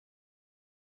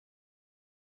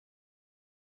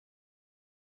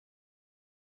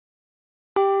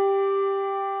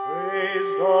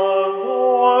the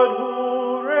Lord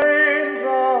who reigns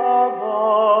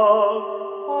above.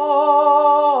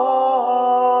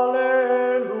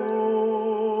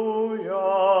 Alleluia.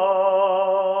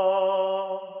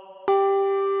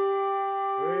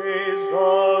 Praise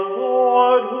the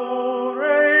Lord who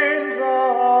reigns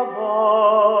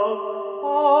above.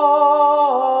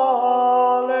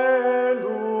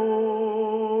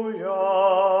 Alleluia.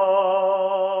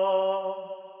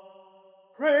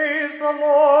 Praise the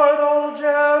Lord, O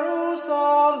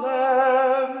Jerusalem.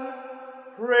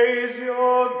 Praise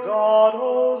your God,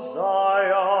 O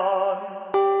Zion.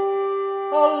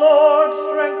 The Lord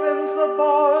strengthens the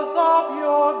bars of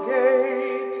your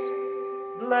gates,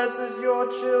 blesses your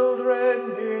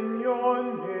children in your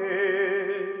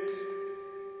midst,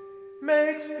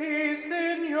 makes peace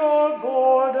in your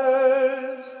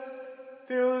borders,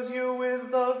 fills you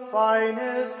with the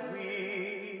finest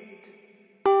wheat.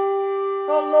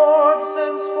 The Lord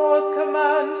sends forth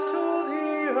commands to the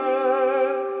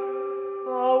earth,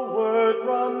 the word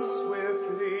runs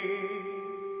swiftly.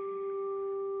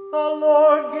 The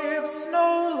Lord gives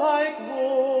snow like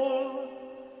wool,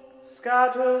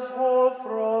 scatters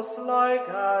hoarfrost like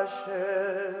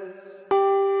ashes,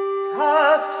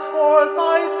 casts forth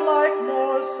ice like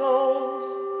morsels.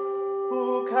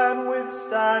 Who can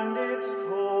withstand its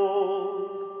cold?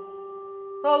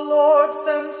 The Lord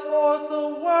sends forth the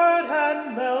word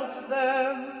and melts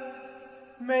them,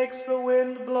 makes the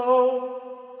wind blow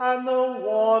and the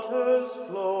waters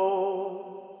flow.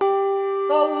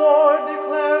 The Lord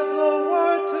declares the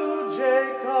word to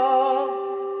Jacob,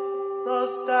 the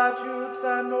statutes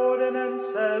and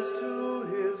ordinances to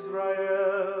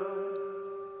Israel.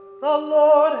 The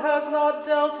Lord has not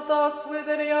dealt thus with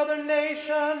any other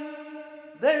nation.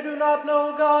 They do not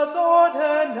know God's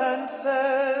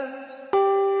ordinances.